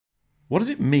What does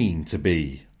it mean to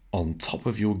be on top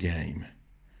of your game?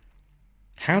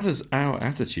 How does our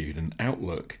attitude and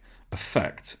outlook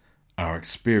affect our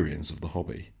experience of the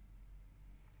hobby?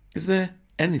 Is there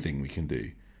anything we can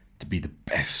do to be the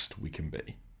best we can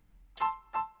be?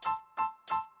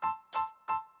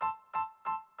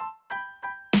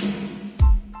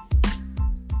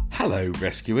 Hello,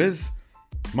 rescuers.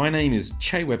 My name is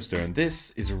Che Webster, and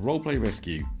this is Roleplay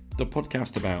Rescue, the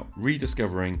podcast about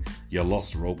rediscovering your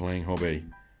lost role-playing hobby.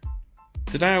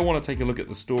 Today I want to take a look at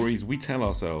the stories we tell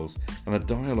ourselves and the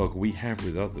dialogue we have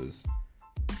with others.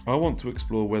 I want to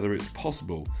explore whether it's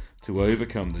possible to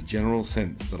overcome the general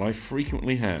sense that I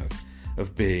frequently have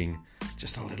of being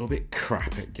just a little bit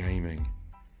crap at gaming.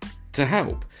 To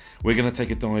help, we're going to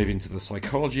take a dive into the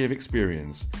psychology of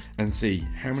experience and see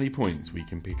how many points we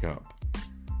can pick up.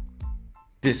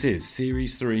 This is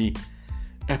Series 3,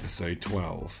 Episode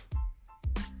 12.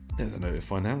 There's a note of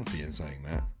finality in saying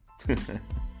that.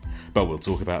 But we'll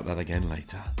talk about that again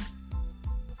later.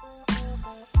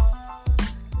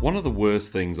 One of the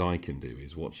worst things I can do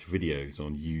is watch videos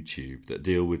on YouTube that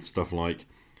deal with stuff like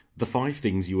the 5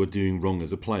 things you are doing wrong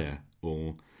as a player,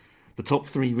 or the top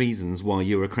 3 reasons why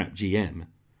you're a crap GM.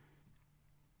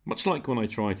 Much like when I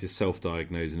try to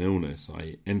self-diagnose an illness,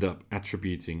 I end up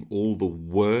attributing all the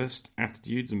worst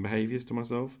attitudes and behaviours to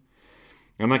myself.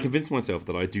 And I convince myself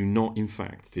that I do not, in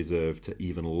fact, deserve to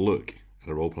even look at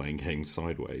a role-playing game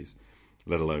sideways,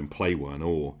 let alone play one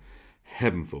or,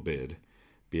 heaven forbid,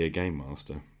 be a game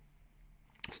master.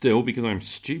 Still, because I'm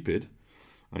stupid,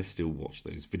 I still watch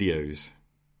those videos.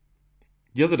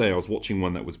 The other day I was watching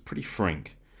one that was pretty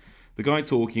frank. The guy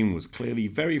talking was clearly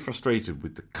very frustrated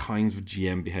with the kinds of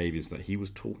GM behaviours that he was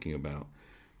talking about.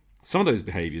 Some of those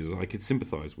behaviours I could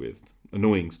sympathise with,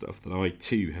 annoying stuff that I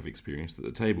too have experienced at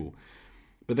the table.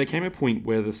 But there came a point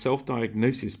where the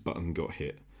self-diagnosis button got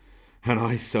hit, and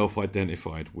I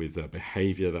self-identified with the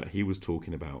behaviour that he was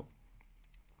talking about,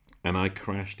 and I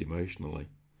crashed emotionally.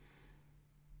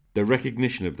 The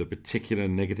recognition of the particular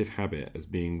negative habit as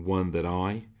being one that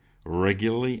I,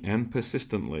 regularly and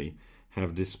persistently,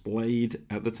 have displayed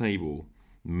at the table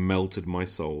melted my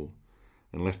soul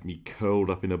and left me curled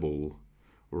up in a ball,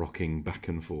 rocking back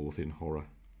and forth in horror.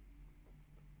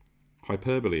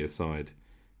 Hyperbole aside,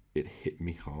 it hit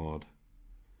me hard.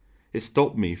 It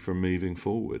stopped me from moving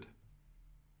forward.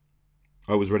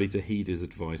 I was ready to heed his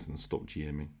advice and stop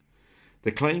GMing.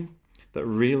 The claim that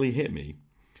really hit me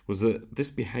was that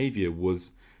this behaviour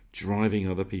was driving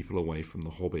other people away from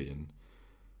the hobby, and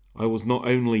I was not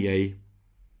only a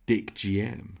dick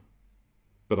GM,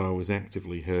 but I was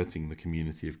actively hurting the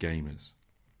community of gamers.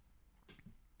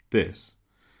 This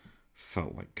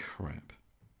felt like crap.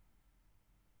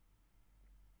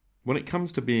 When it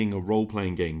comes to being a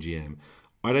role-playing game GM,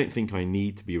 I don't think I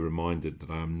need to be reminded that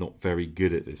I am not very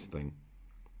good at this thing.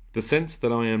 The sense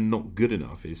that I am not good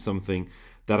enough is something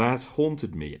that has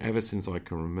haunted me ever since I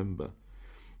can remember.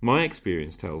 My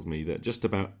experience tells me that just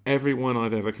about everyone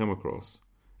I've ever come across,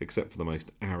 except for the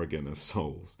most arrogant of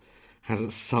souls, has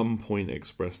at some point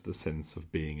expressed the sense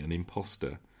of being an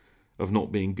imposter, of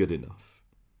not being good enough.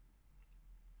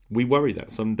 We worry that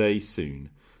someday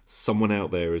soon, someone out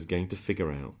there is going to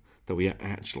figure out that we are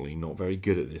actually not very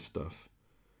good at this stuff,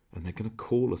 and they're going to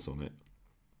call us on it.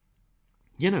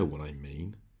 You know what I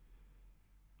mean.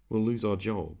 We'll lose our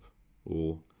job,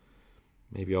 or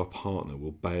maybe our partner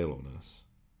will bail on us,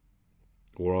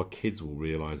 or our kids will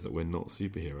realise that we're not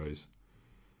superheroes.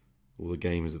 All the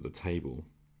gamers at the table,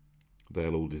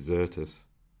 they'll all desert us.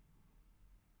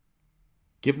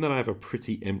 Given that I have a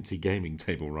pretty empty gaming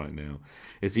table right now,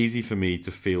 it's easy for me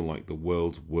to feel like the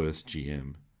world's worst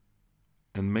GM.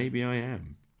 And maybe I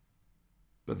am.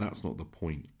 But that's not the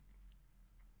point.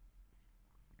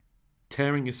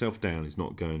 Tearing yourself down is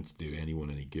not going to do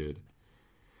anyone any good.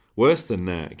 Worse than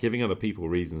that, giving other people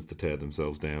reasons to tear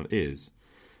themselves down is,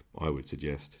 I would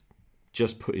suggest,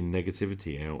 just putting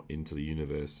negativity out into the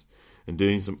universe and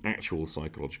doing some actual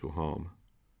psychological harm.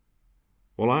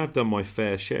 While I have done my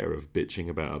fair share of bitching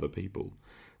about other people,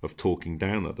 of talking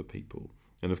down other people,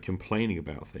 and of complaining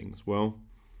about things, well,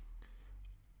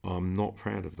 I'm not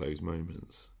proud of those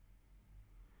moments.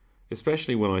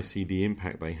 Especially when I see the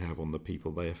impact they have on the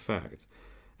people they affect.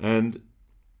 And,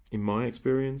 in my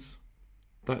experience,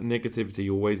 that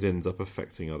negativity always ends up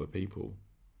affecting other people.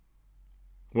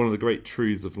 One of the great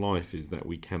truths of life is that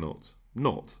we cannot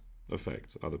not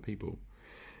affect other people,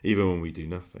 even when we do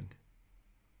nothing.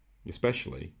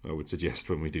 Especially, I would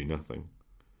suggest, when we do nothing.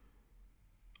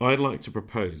 I'd like to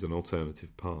propose an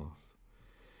alternative path.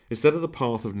 Instead of the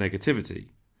path of negativity,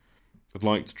 I'd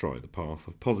like to try the path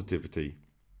of positivity.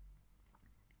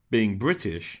 Being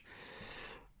British,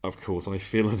 of course, I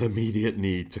feel an immediate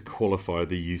need to qualify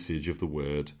the usage of the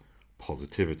word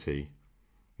positivity.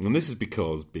 And this is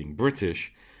because, being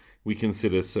British, we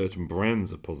consider certain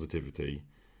brands of positivity,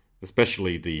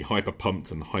 especially the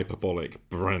hyper-pumped and hyperbolic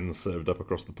brands served up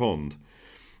across the pond,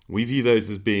 we view those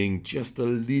as being just a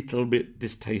little bit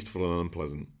distasteful and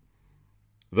unpleasant.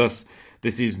 Thus,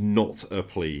 this is not a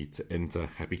plea to enter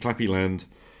Happy Clappy Land,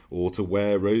 or to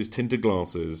wear rose-tinted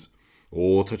glasses,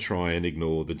 or to try and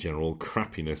ignore the general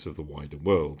crappiness of the wider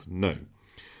world. No,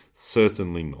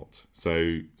 certainly not.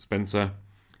 So, Spencer,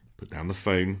 put down the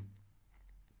phone.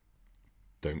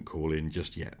 Don't call in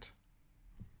just yet.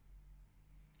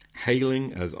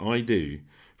 Hailing, as I do,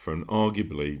 from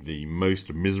arguably the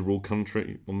most miserable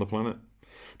country on the planet,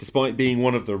 despite being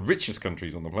one of the richest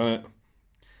countries on the planet,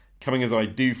 coming as I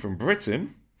do from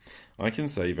Britain, I can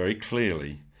say very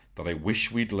clearly that I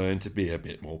wish we'd learned to be a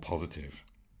bit more positive.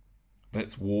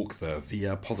 Let's walk the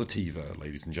Via Positiva,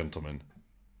 ladies and gentlemen.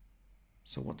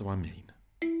 So what do I mean?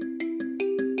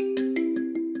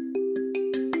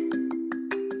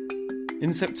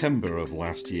 In September of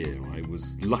last year, I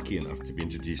was lucky enough to be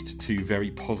introduced to two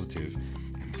very positive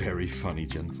and very funny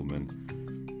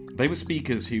gentlemen. They were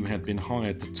speakers who had been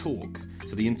hired to talk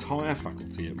to the entire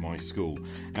faculty at my school,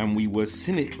 and we were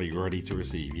cynically ready to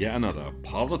receive yet another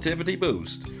positivity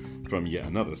boost from yet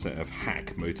another set of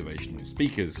hack motivational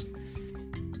speakers.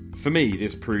 For me,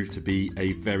 this proved to be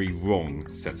a very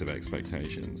wrong set of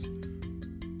expectations.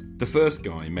 The first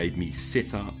guy made me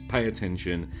sit up, pay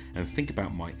attention, and think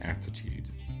about my attitude.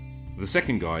 The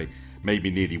second guy made me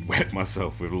nearly wet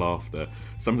myself with laughter,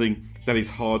 something that is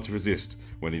hard to resist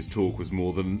when his talk was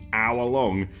more than an hour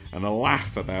long and a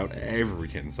laugh about every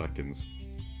 10 seconds.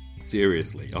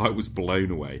 Seriously, I was blown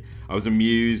away. I was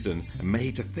amused and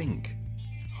made to think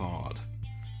hard.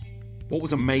 What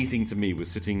was amazing to me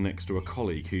was sitting next to a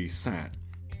colleague who sat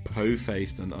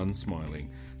po-faced and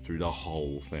unsmiling through the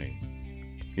whole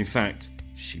thing. In fact,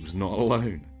 she was not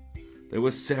alone. There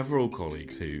were several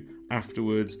colleagues who,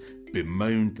 afterwards,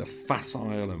 bemoaned the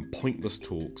facile and pointless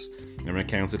talks and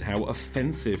recounted how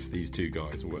offensive these two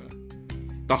guys were.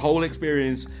 The whole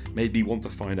experience made me want to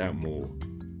find out more.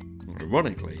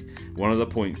 Ironically, one of the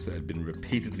points that had been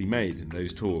repeatedly made in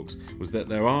those talks was that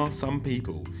there are some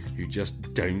people who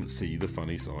just don't see the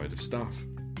funny side of stuff.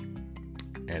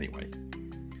 Anyway,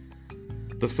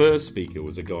 the first speaker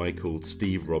was a guy called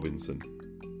Steve Robinson.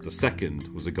 The second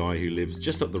was a guy who lives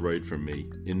just up the road from me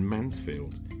in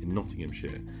Mansfield in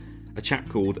Nottinghamshire, a chap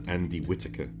called Andy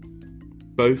Whitaker.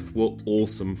 Both were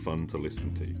awesome fun to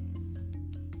listen to.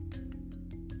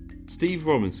 Steve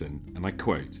Robinson, and I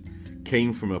quote,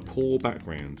 came from a poor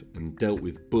background and dealt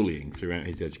with bullying throughout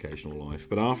his educational life,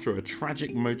 but after a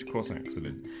tragic motocross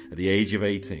accident at the age of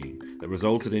 18 that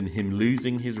resulted in him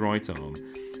losing his right arm,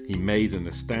 he made an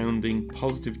astounding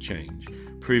positive change,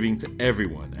 proving to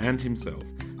everyone and himself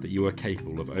that you are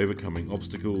capable of overcoming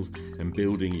obstacles and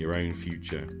building your own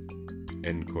future.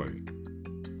 End quote.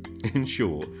 In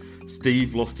short,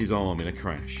 Steve lost his arm in a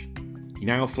crash. He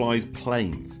now flies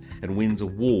planes and wins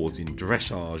awards in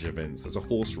dressage events as a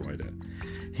horse rider.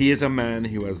 He is a man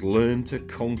who has learned to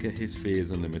conquer his fears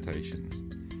and limitations.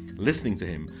 Listening to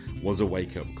him was a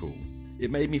wake-up call. It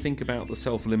made me think about the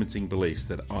self-limiting beliefs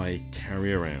that I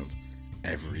carry around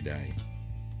every day.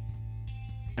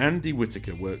 Andy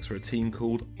Whitaker works for a team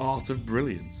called Art of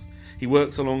Brilliance. He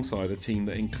works alongside a team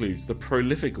that includes the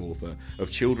prolific author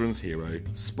of children's hero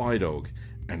Spy Dog,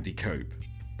 Andy Cope.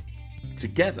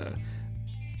 Together,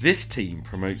 this team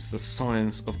promotes the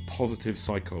science of positive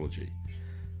psychology.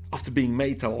 After being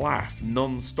made to laugh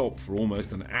non-stop for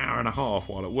almost an hour and a half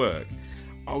while at work,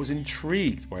 I was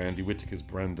intrigued by Andy Whitaker's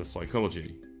brand of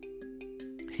psychology.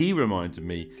 He reminded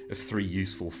me of three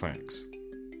useful facts.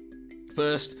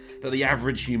 First, that the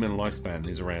average human lifespan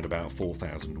is around about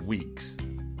 4,000 weeks.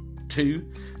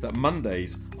 2, that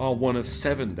Mondays are one of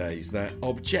 7 days that,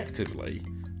 objectively,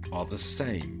 are the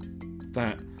same.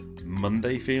 That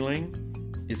Monday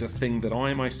feeling is a thing that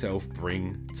I myself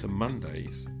bring to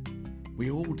Mondays.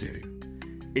 We all do.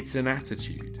 It's an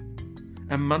attitude.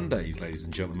 And Mondays, ladies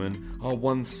and gentlemen, are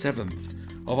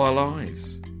 1/7 of our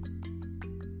lives.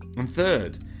 And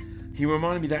third, he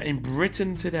reminded me that in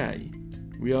Britain today,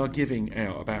 we are giving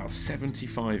out about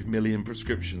 75 million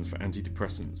prescriptions for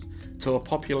antidepressants to a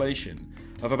population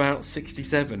of about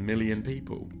 67 million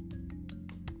people.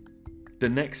 The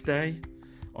next day,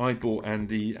 I bought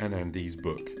Andy and Andy's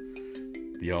book,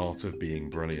 The Art of Being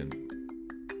Brilliant,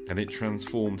 and it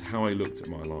transformed how I looked at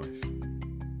my life.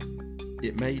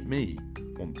 It made me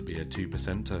want to be a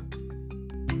 2%er.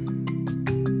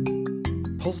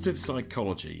 Positive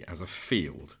psychology as a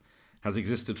field has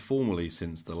existed formally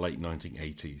since the late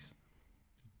 1980s.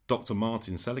 Dr.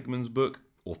 Martin Seligman's book,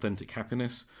 Authentic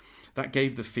Happiness, that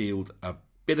gave the field a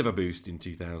bit of a boost in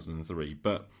 2003.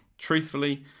 But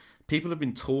truthfully, people have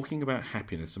been talking about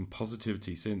happiness and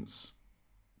positivity since,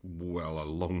 well, a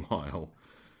long while.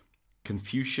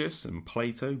 Confucius and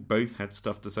Plato both had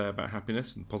stuff to say about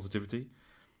happiness and positivity.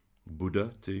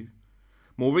 Buddha, too.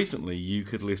 More recently, you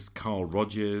could list Carl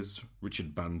Rogers,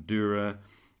 Richard Bandura,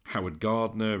 Howard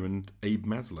Gardner, and Abe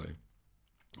Maslow.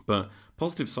 But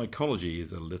positive psychology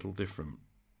is a little different.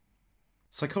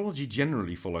 Psychology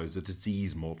generally follows a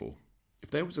disease model.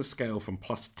 If there was a scale from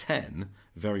 +10,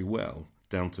 very well,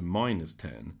 down to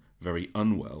 -10, very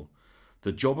unwell,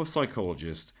 the job of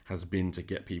psychologists has been to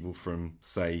get people from,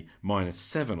 say,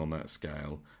 -7 on that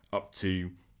scale up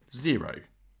to 0.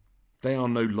 They are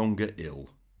no longer ill.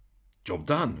 Job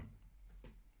done.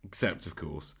 Except, of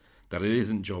course, that it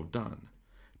isn't job done.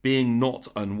 Being not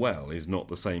unwell is not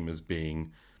the same as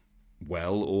being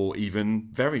well or even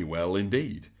very well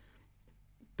indeed.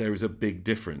 There is a big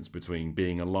difference between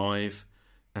being alive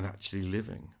and actually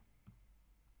living.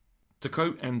 To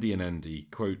quote Andy and Andy,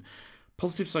 quote,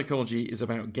 "Positive psychology is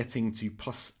about getting to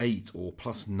 +8 or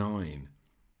 +9.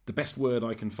 The best word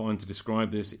I can find to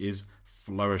describe this is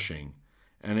flourishing,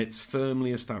 and it's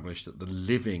firmly established at the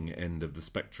living end of the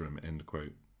spectrum," end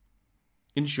quote.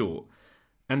 In short,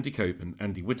 Andy Cope and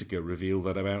Andy Whitaker reveal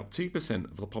that about 2%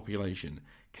 of the population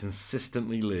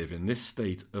consistently live in this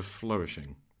state of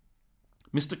flourishing.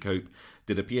 Mr. Cope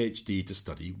did a PhD to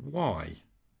study why.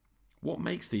 What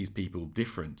makes these people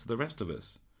different to the rest of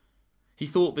us? He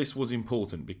thought this was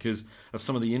important because of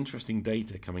some of the interesting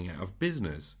data coming out of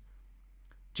business.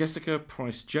 Jessica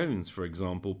Price-Jones, for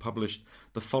example, published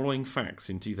the following facts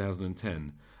in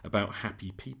 2010 about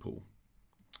happy people.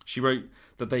 She wrote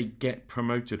that they get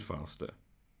promoted faster.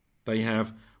 They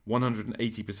have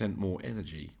 180% more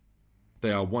energy.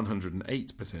 They are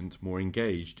 108% more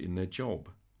engaged in their job.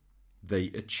 They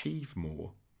achieve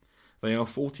more. They are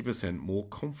 40% more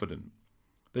confident.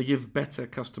 They give better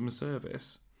customer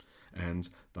service. And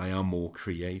they are more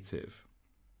creative.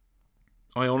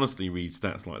 I honestly read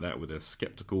stats like that with a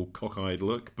sceptical, cockeyed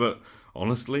look, but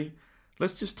honestly,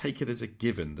 let's just take it as a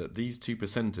given that these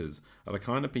 2%ers are the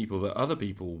kind of people that other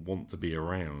people want to be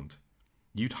around.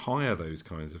 You'd hire those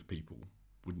kinds of people,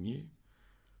 wouldn't you?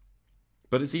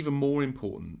 But it's even more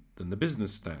important than the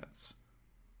business stats.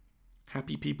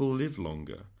 Happy people live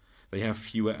longer. They have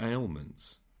fewer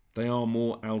ailments. They are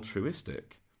more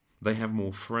altruistic. They have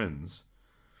more friends.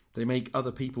 They make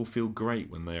other people feel great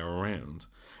when they are around.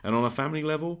 And on a family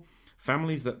level,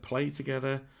 families that play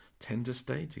together tend to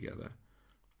stay together.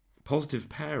 Positive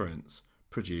parents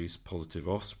produce positive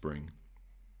offspring.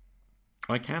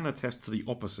 I can attest to the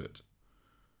opposite.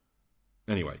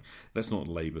 Anyway, let's not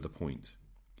labour the point.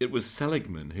 It was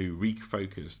Seligman who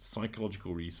refocused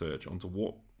psychological research onto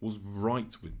what was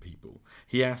right with people.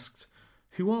 He asked,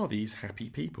 who are these happy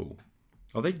people?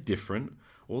 Are they different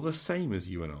or the same as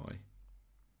you and I?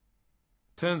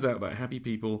 Turns out that happy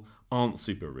people aren't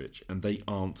super rich and they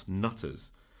aren't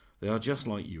nutters. They are just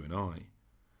like you and I.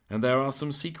 And there are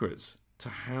some secrets to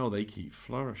how they keep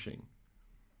flourishing.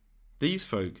 These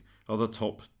folk are the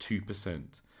top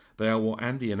 2%. They are what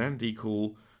Andy and Andy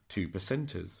call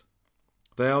 2%ers.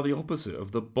 They are the opposite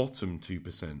of the bottom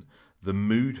 2%, the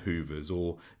mood hoovers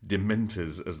or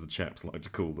dementors as the chaps like to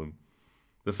call them.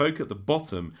 The folk at the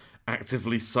bottom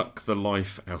actively suck the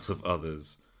life out of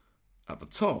others. At the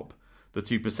top, the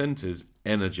 2%ers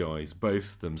energise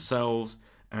both themselves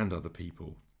and other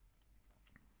people.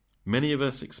 Many of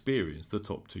us experience the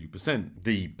top 2%,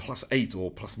 the +8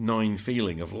 or +9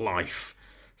 feeling of life,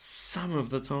 some of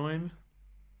the time.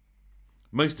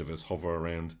 Most of us hover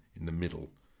around in the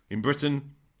middle. In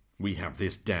Britain, we have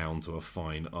this down to a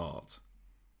fine art.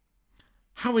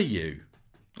 How are you?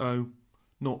 Oh,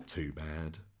 not too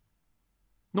bad.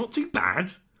 Not too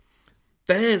bad?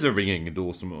 There's a ringing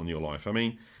endorsement on your life. I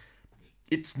mean,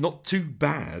 it's not too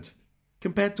bad.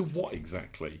 Compared to what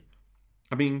exactly?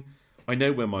 I mean, I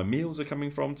know where my meals are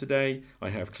coming from today.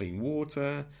 I have clean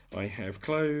water. I have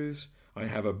clothes. I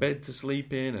have a bed to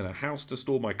sleep in and a house to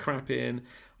store my crap in.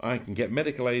 I can get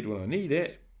medical aid when I need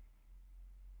it.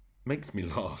 Makes me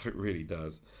laugh, it really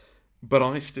does. But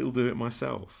I still do it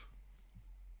myself.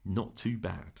 Not too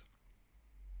bad.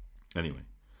 Anyway,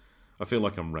 I feel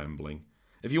like I'm rambling.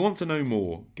 If you want to know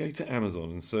more, go to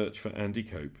Amazon and search for Andy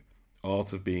Cope,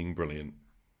 Art of Being Brilliant.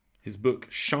 His book,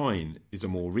 Shine, is a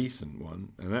more recent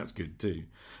one, and that's good too.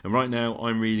 And right now,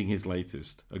 I'm reading his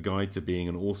latest, A Guide to Being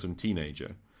an Awesome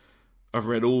Teenager. I've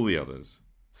read all the others.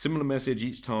 Similar message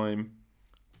each time.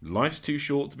 Life's too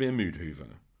short to be a mood hoover.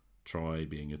 Try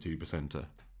being a 2%er.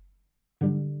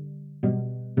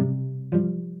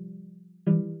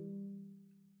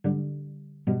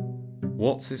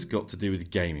 What's this got to do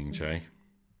with gaming, Che?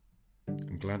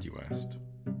 I'm glad you asked.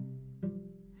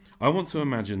 I want to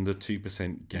imagine the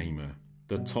 2% gamer,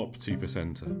 the top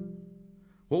 2%er.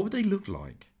 What would they look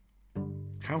like?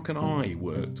 How can I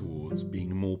work towards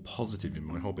being more positive in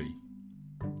my hobby?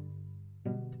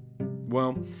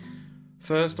 Well,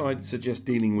 first I'd suggest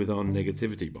dealing with our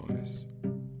negativity bias.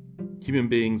 Human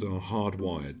beings are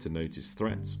hardwired to notice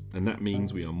threats, and that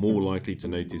means we are more likely to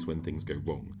notice when things go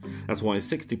wrong. That's why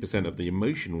 60% of the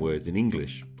emotion words in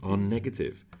English are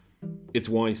negative. It's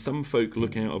why some folk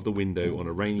look out of the window on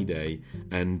a rainy day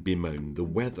and bemoan the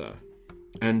weather,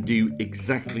 and do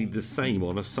exactly the same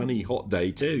on a sunny, hot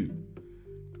day too.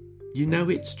 You know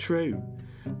it's true.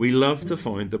 We love to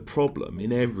find the problem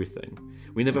in everything.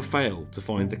 We never fail to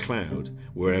find the cloud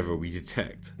wherever we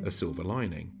detect a silver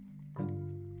lining.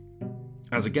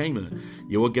 As a gamer,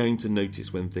 you are going to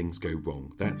notice when things go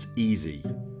wrong. That's easy.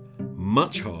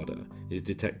 Much harder is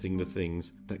detecting the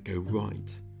things that go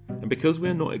right. And because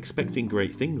we're not expecting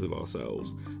great things of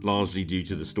ourselves, largely due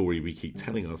to the story we keep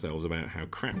telling ourselves about how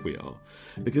crap we are,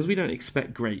 because we don't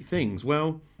expect great things,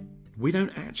 well, we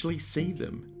don't actually see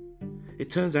them. It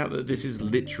turns out that this is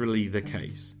literally the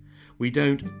case. We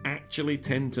don't actually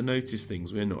tend to notice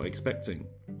things we're not expecting.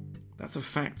 That's a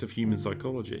fact of human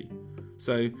psychology.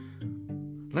 So,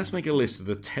 let's make a list of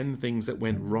the 10 things that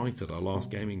went right at our last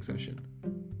gaming session.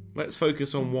 Let's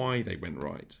focus on why they went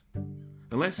right.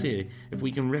 And let's see if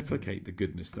we can replicate the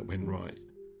goodness that went right.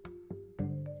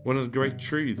 One of the great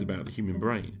truths about the human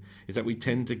brain is that we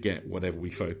tend to get whatever we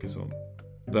focus on.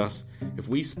 Thus, if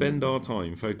we spend our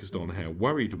time focused on how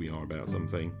worried we are about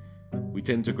something, we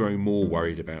tend to grow more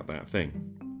worried about that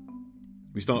thing.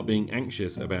 We start being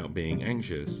anxious about being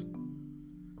anxious.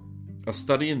 A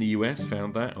study in the US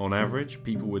found that, on average,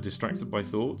 people were distracted by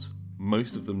thoughts,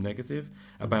 most of them negative,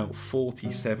 about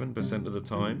 47% of the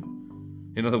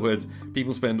time. In other words,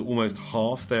 people spend almost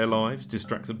half their lives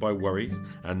distracted by worries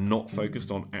and not focused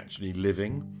on actually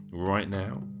living right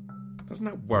now. Doesn't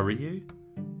that worry you?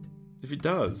 If it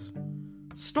does,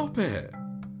 stop it.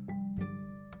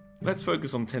 Let's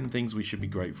focus on 10 things we should be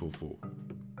grateful for.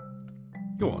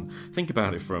 Go on, think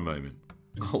about it for a moment.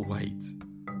 I'll wait.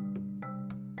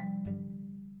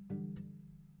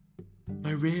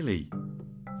 No, really.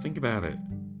 Think about it.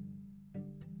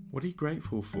 What are you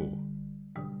grateful for?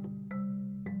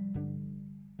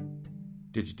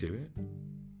 Did you do it?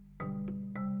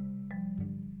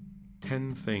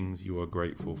 10 things you are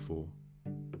grateful for.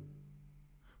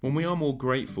 When we are more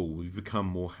grateful, we become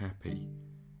more happy.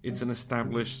 It's an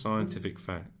established scientific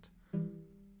fact.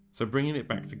 So bringing it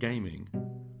back to gaming,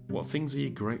 what things are you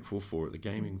grateful for at the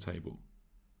gaming table?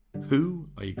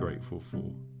 Who are you grateful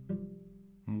for?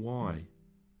 And why?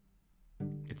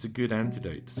 It's a good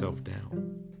antidote to self-doubt.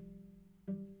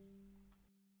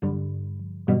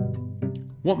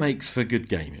 What makes for good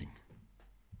gaming?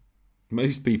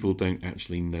 Most people don't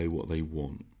actually know what they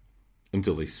want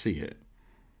until they see it.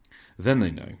 Then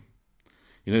they know.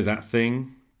 You know that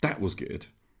thing? That was good.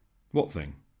 What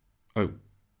thing? Oh,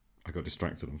 I got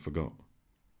distracted and forgot.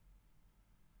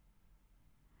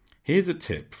 Here's a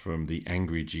tip from the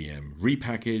Angry GM,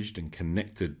 repackaged and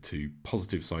connected to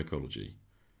positive psychology.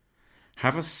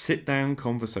 Have a sit-down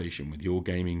conversation with your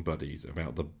gaming buddies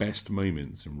about the best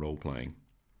moments in role-playing.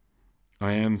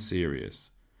 I am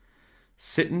serious.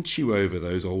 Sit and chew over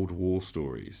those old war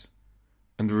stories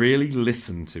and really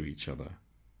listen to each other.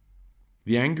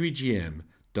 The Angry GM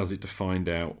does it to find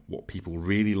out what people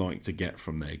really like to get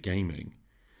from their gaming.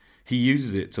 He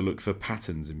uses it to look for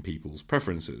patterns in people's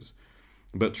preferences.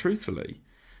 But truthfully,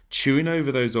 chewing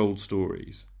over those old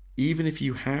stories, even if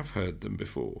you have heard them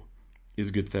before,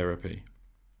 is good therapy.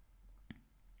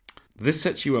 This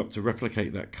sets you up to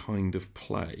replicate that kind of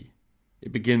play.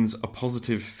 It begins a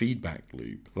positive feedback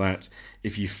loop that,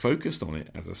 if you focused on it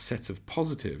as a set of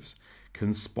positives,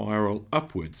 can spiral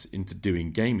upwards into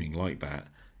doing gaming like that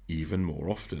even more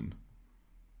often.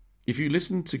 If you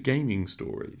listen to gaming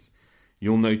stories,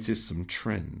 you'll notice some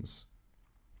trends.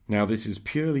 Now, this is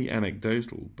purely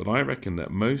anecdotal, but I reckon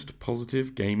that most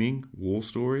positive gaming war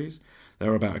stories,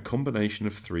 they're about a combination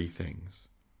of 3 things.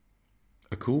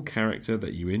 A cool character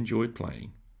that you enjoyed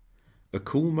playing, a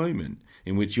cool moment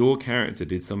in which your character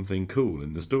did something cool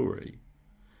in the story,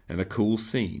 and a cool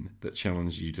scene that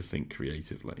challenged you to think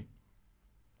creatively.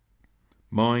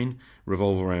 Mine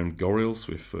revolve around Goriel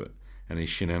Swiftfoot and his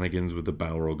shenanigans with the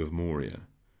Balrog of Moria.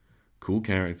 Cool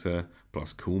character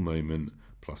plus cool moment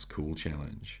plus cool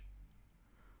challenge.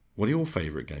 What are your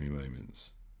favourite gaming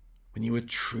moments? When you were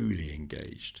truly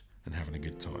engaged and having a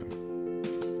good time?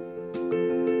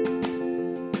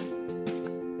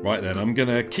 Right then, I'm going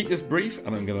to keep this brief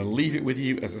and I'm going to leave it with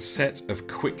you as a set of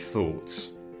quick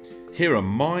thoughts. Here are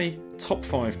my top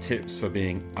 5 tips for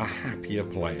being a happier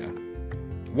player.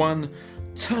 1.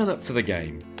 Turn up to the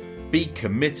game. Be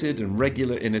committed and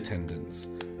regular in attendance.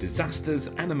 Disasters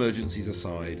and emergencies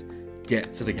aside,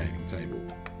 get to the gaming table.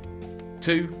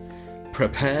 2.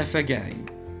 Prepare for game.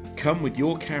 Come with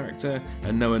your character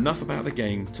and know enough about the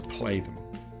game to play them.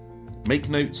 Make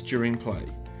notes during play.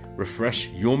 Refresh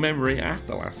your memory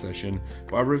after last session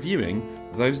by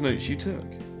reviewing those notes you took.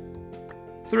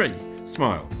 3.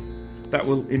 Smile. That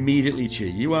will immediately cheer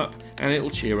you up and it'll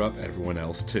cheer up everyone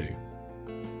else too.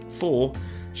 4.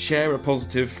 Share a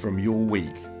positive from your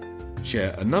week.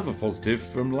 Share another positive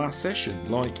from last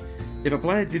session, like if a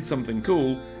player did something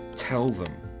cool, tell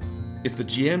them. If the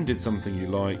GM did something you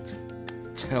liked,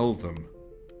 tell them.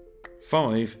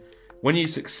 5. When you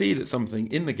succeed at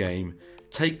something in the game,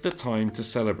 take the time to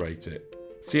celebrate it.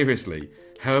 Seriously,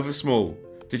 however small.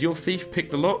 Did your thief pick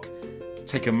the lock?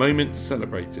 Take a moment to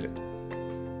celebrate it.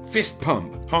 Fist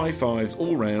pump, high fives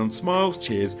all round, smiles,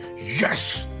 cheers,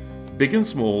 yes! Big and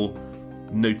small,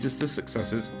 notice the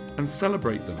successes and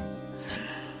celebrate them.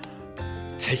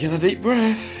 Taking a deep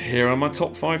breath, here are my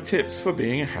top 5 tips for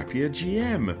being a happier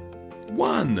GM.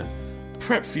 1.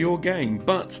 Prep for your game,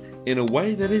 but in a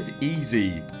way that is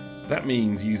easy. That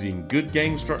means using good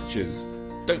game structures.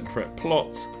 Don't prep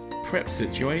plots, prep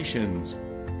situations.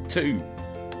 2.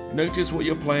 Notice what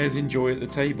your players enjoy at the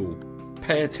table.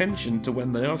 Pay attention to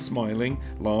when they are smiling,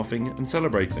 laughing and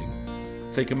celebrating.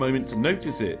 Take a moment to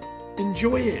notice it.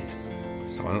 Enjoy it.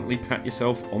 Silently pat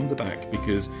yourself on the back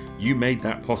because you made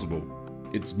that possible.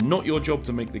 It's not your job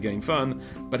to make the game fun,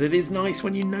 but it is nice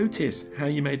when you notice how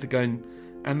you made the game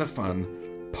and the fun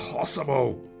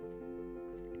possible.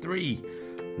 3.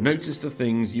 Notice the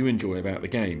things you enjoy about the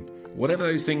game. Whatever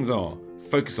those things are,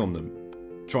 focus on them.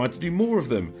 Try to do more of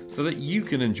them so that you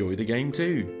can enjoy the game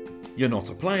too. You're not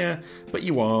a player, but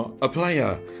you are a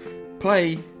player.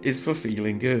 Play is for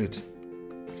feeling good.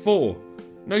 4.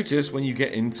 Notice when you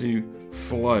get into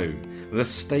flow, the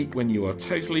state when you are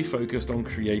totally focused on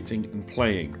creating and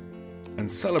playing, and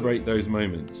celebrate those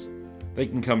moments. They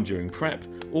can come during prep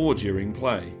or during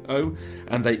play. Oh,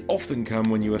 and they often come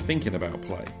when you are thinking about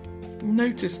play.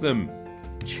 Notice them.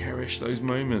 Cherish those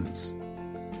moments.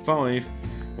 5.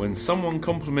 When someone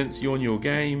compliments you on your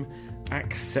game,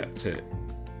 accept it.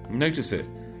 Notice it.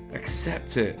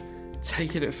 Accept it.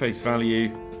 Take it at face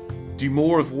value. Do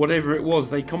more of whatever it was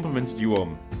they complimented you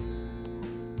on.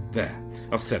 There,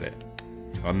 I've said it.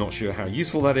 I'm not sure how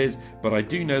useful that is, but I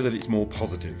do know that it's more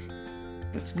positive.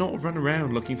 Let's not run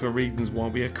around looking for reasons why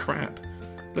we are crap.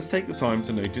 Let's take the time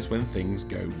to notice when things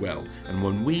go well and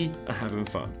when we are having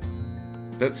fun.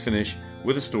 Let's finish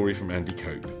with a story from Andy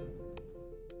Cope.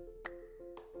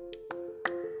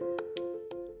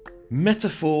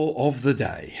 Metaphor of the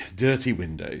day: dirty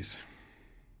windows.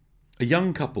 A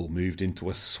young couple moved into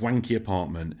a swanky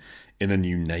apartment in a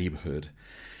new neighbourhood.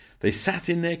 They sat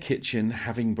in their kitchen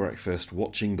having breakfast,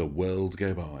 watching the world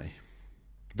go by.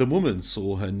 The woman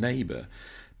saw her neighbour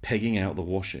pegging out the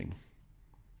washing.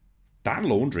 "That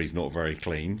laundry's not very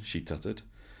clean," she tutted.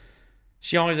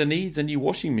 "She either needs a new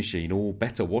washing machine or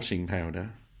better washing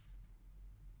powder."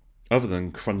 Other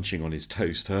than crunching on his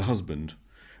toast, her husband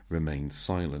remained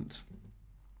silent.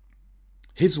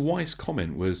 His wife's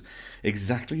comment was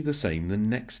exactly the same the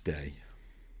next day,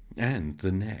 and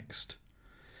the next.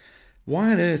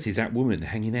 "Why on earth is that woman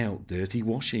hanging out dirty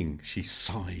washing?" she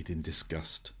sighed in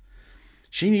disgust.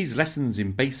 "She needs lessons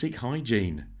in basic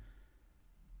hygiene."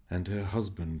 And her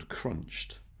husband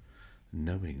crunched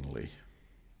knowingly.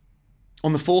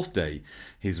 On the 4th day,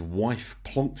 his wife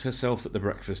plonked herself at the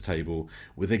breakfast table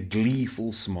with a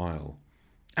gleeful smile.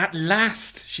 "At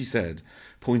last," she said,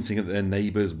 pointing at their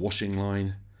neighbour's washing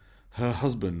line. Her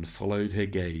husband followed her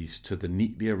gaze to the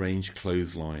neatly arranged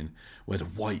clothesline where the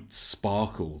whites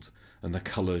sparkled and the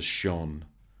colours shone.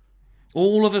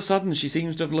 "All of a sudden she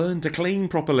seems to have learned to clean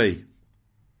properly."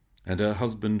 And her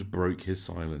husband broke his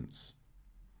silence.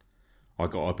 "I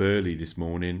got up early this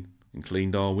morning and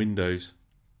cleaned our windows."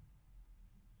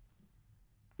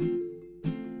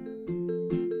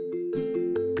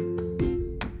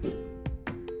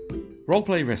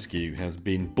 Roleplay Rescue has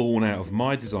been born out of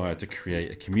my desire to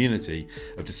create a community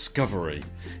of discovery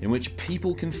in which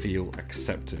people can feel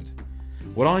accepted.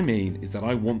 What I mean is that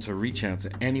I want to reach out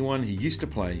to anyone who used to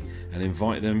play and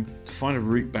invite them to find a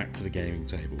route back to the gaming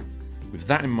table. With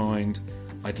that in mind,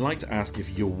 I'd like to ask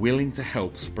if you're willing to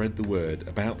help spread the word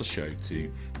about the show to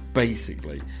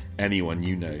basically anyone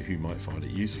you know who might find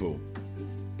it useful.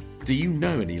 Do you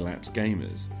know any lapsed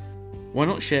gamers? Why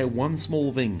not share one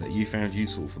small thing that you found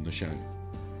useful from the show?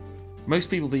 Most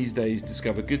people these days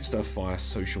discover good stuff via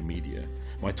social media.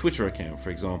 My Twitter account, for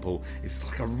example, is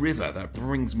like a river that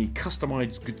brings me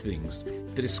customised good things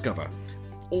to discover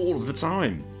all of the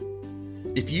time.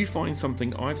 If you find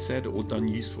something I've said or done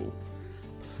useful,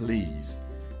 please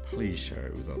share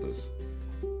it with others.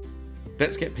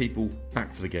 Let's get people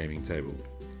back to the gaming table.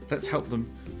 Let's help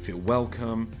them feel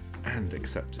welcome and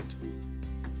accepted.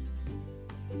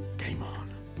 Game on.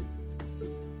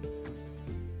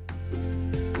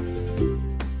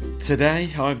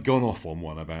 Today I've gone off on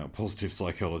one about positive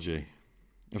psychology.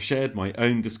 I've shared my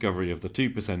own discovery of the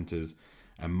 2%ers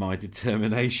and my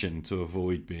determination to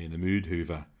avoid being a mood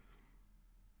hoover.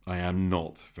 I am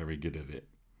not very good at it.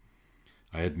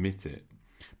 I admit it,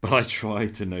 but I try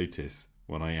to notice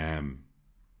when I am.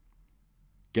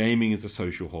 Gaming is a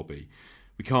social hobby.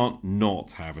 We can't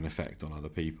not have an effect on other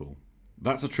people.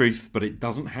 That's a truth, but it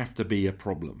doesn't have to be a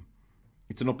problem.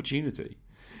 It's an opportunity.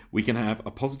 We can have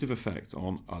a positive effect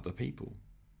on other people.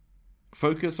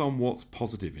 Focus on what's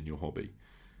positive in your hobby.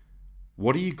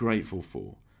 What are you grateful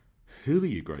for? Who are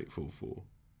you grateful for?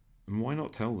 And why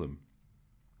not tell them?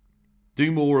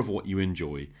 Do more of what you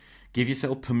enjoy. Give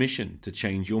yourself permission to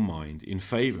change your mind in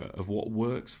favour of what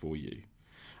works for you.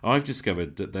 I've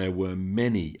discovered that there were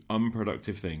many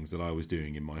unproductive things that I was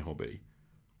doing in my hobby.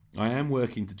 I am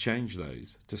working to change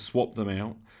those, to swap them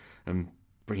out and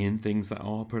bring in things that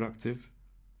are productive.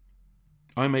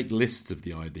 I make lists of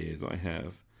the ideas I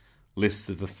have, lists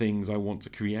of the things I want to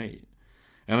create,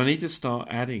 and I need to start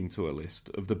adding to a list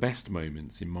of the best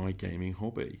moments in my gaming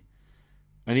hobby.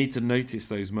 I need to notice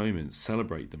those moments,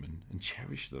 celebrate them and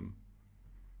cherish them.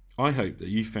 I hope that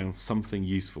you found something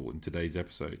useful in today's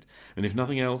episode, and if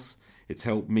nothing else, it's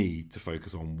helped me to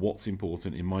focus on what's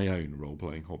important in my own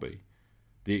role-playing hobby,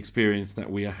 the experience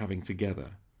that we are having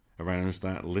together around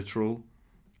that literal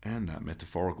and that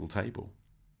metaphorical table.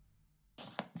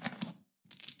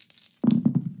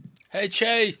 Hey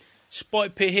Che,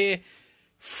 Spike P here.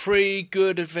 3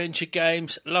 good adventure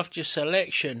games. Loved your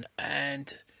selection,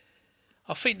 and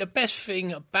I think the best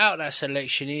thing about that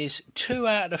selection is 2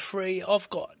 out of the 3 I've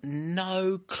got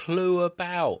no clue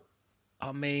about.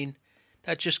 I mean,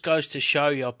 that just goes to show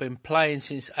you I've been playing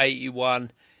since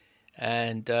 81,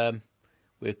 and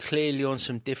we're clearly on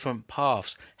some different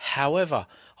paths. However,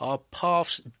 our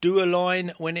paths do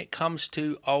align when it comes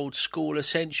to old school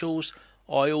essentials.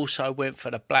 I also went for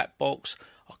the black box.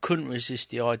 I couldn't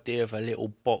resist the idea of a little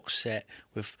box set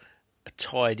with a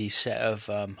tidy set of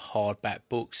hardback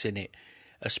books in it,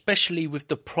 especially with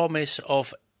the promise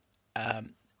of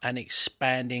an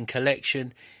expanding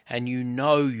collection, and you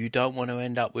don't want to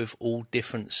end up with all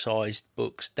different sized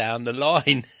books down the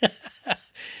line.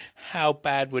 How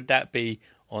bad would that be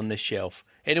on the shelf?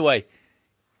 Anyway,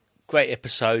 great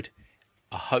episode.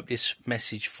 I hope this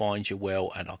message finds you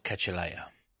well, and I'll catch you later.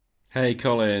 Hey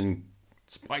Colin,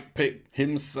 Spike Pip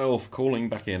himself calling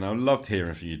back in. I loved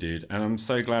hearing from you, dude, and I'm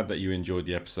so glad that you enjoyed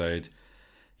the episode.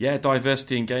 Yeah,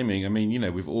 diversity in gaming. I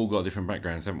mean, we've all got different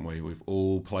backgrounds, haven't we? We've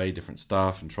all played different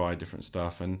stuff and tried different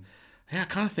stuff, and yeah, I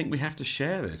kind of think we have to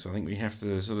share this. I think we have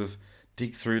to sort of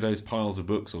dig through those piles of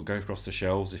books or go across the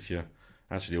shelves if you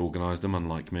actually organise them,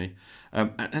 unlike me,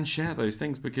 and share those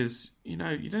things, because, you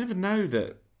never know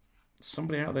that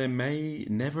somebody out there may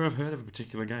never have heard of a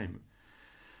particular game.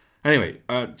 Anyway,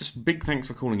 just big thanks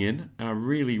for calling in. I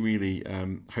really, really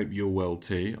hope you're well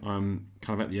too. I'm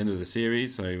kind of at the end of the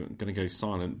series, so I'm going to go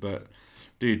silent. But,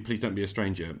 dude, please don't be a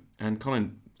stranger. And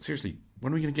Colin, seriously,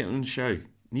 when are we going to get on the show?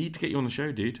 Need to get you on the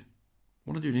show, dude. I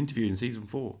want to do an interview in season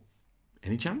 4.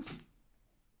 Any chance?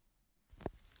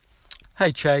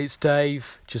 Hey Che, it's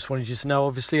Dave. Just wanted you to know,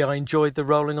 obviously, I enjoyed the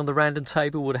rolling on the random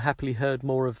table. Would have happily heard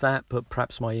more of that, but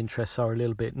perhaps my interests are a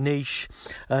little bit niche.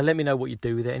 Let me know what you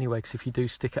do with it anyway, because if you do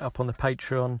stick it up on the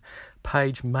Patreon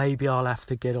page, maybe I'll have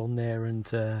to get on there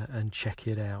and check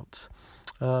it out.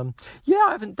 I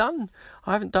haven't done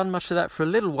much of that for a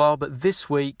little while, but this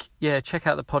week, check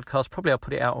out the podcast. Probably I'll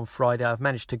put it out on Friday. I've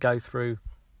managed to go through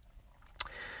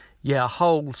a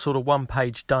whole sort of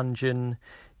 1-page dungeon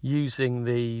using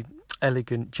the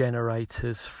elegant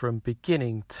generators from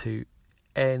beginning to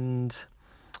end,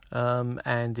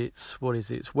 and it's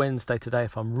Wednesday today.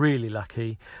 If I'm really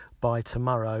lucky, by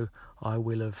tomorrow I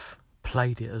will have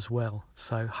played it as well,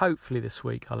 so hopefully this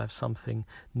week I'll have something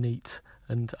neat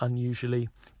and unusually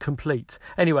complete.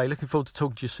 Anyway, looking forward to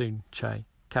talking to you soon, Che.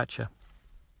 Catch ya.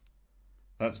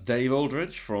 That's Dave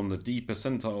Aldridge from the D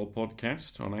Percentile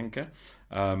podcast on Anchor.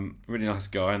 Really nice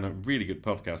guy, and a really good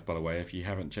podcast, by the way. If you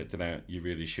haven't checked it out, you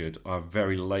really should. I'm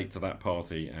very late to that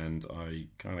party, and I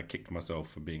kind of kicked myself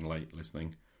for being late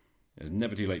listening. It's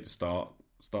never too late to start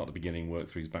at the beginning, work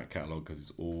through his back catalogue, because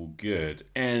it's all good.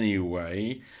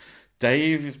 Anyway,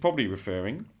 Dave is probably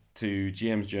referring to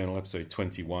GM's Journal episode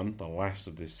 21, the last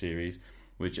of this series,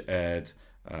 which aired,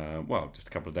 just a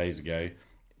couple of days ago,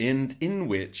 and in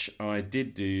which I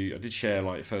did share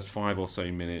like the first 5 or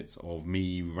so minutes of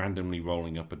me randomly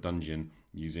rolling up a dungeon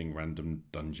using random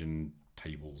dungeon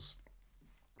tables.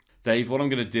 Dave, what I'm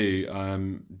going to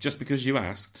do, just because you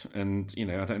asked, and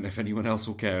I don't know if anyone else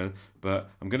will care,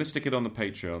 but I'm going to stick it on the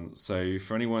Patreon. So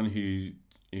for anyone who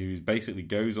basically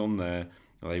goes on there,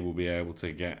 they will be able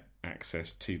to get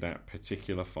access to that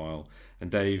particular file.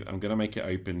 And Dave, I'm going to make it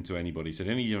open to anybody, so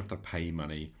don't even have to pay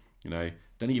money.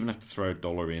 Don't even have to throw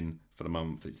 $1 in for the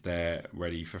month. It's there,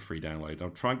 ready for free download.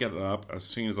 I'll try and get it up as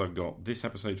soon as I've got this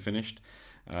episode finished.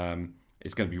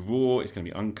 It's going to be raw, it's going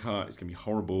to be uncut, it's going to be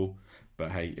horrible,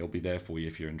 but hey, it'll be there for you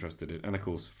if you're interested, and of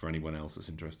course for anyone else that's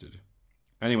interested.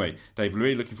 Anyway, Dave,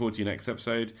 really looking forward to your next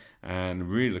episode,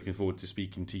 and really looking forward to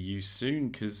speaking to you soon,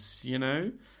 because,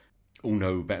 oh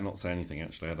no, better not say anything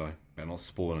actually, had I? Better not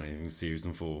spoil anything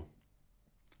season 4.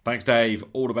 Thanks, Dave,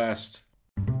 all the best.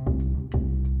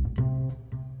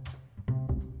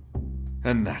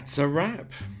 And that's a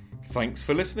wrap. Thanks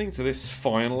for listening to this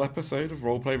final episode of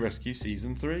Roleplay Rescue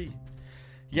Season 3.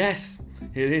 Yes,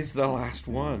 it is the last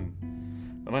one,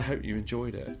 and I hope you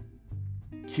enjoyed it.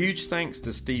 Huge thanks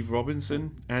to Steve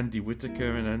Robinson, Andy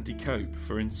Whitaker and Andy Cope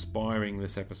for inspiring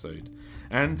this episode,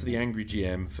 and to the Angry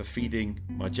GM for feeding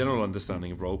my general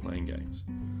understanding of role-playing games.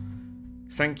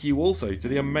 Thank you also to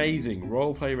the amazing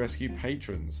Roleplay Rescue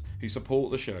patrons who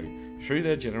support the show through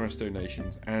their generous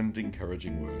donations and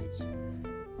encouraging words.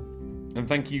 And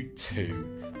thank you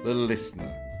to the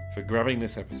listener for grabbing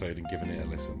this episode and giving it a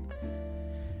listen.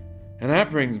 And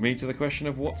that brings me to the question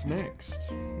of what's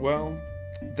next. Well,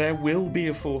 there will be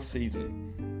a 4th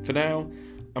season. For now,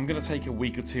 I'm going to take a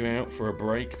week or 2 out for a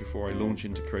break before I launch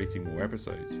into creating more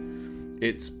episodes.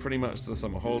 It's pretty much the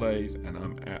summer holidays and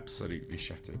I'm absolutely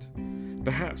shattered.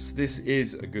 Perhaps this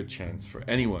is a good chance for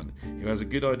anyone who has a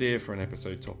good idea for an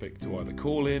episode topic to either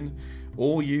call in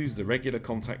or use the regular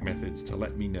contact methods to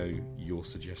let me know your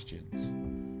suggestions.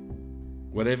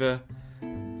 Whatever,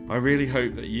 I really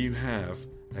hope that you have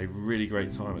a really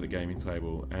great time at the gaming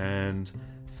table, and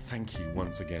thank you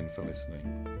once again for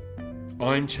listening.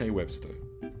 I'm Che Webster.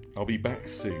 I'll be back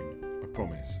soon, I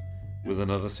promise, with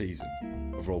another season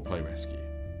of Roleplay Rescue.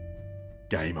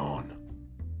 Game on!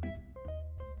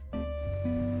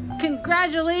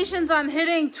 Congratulations on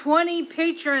hitting 20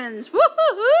 patrons!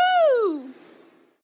 Woo-hoo-hoo!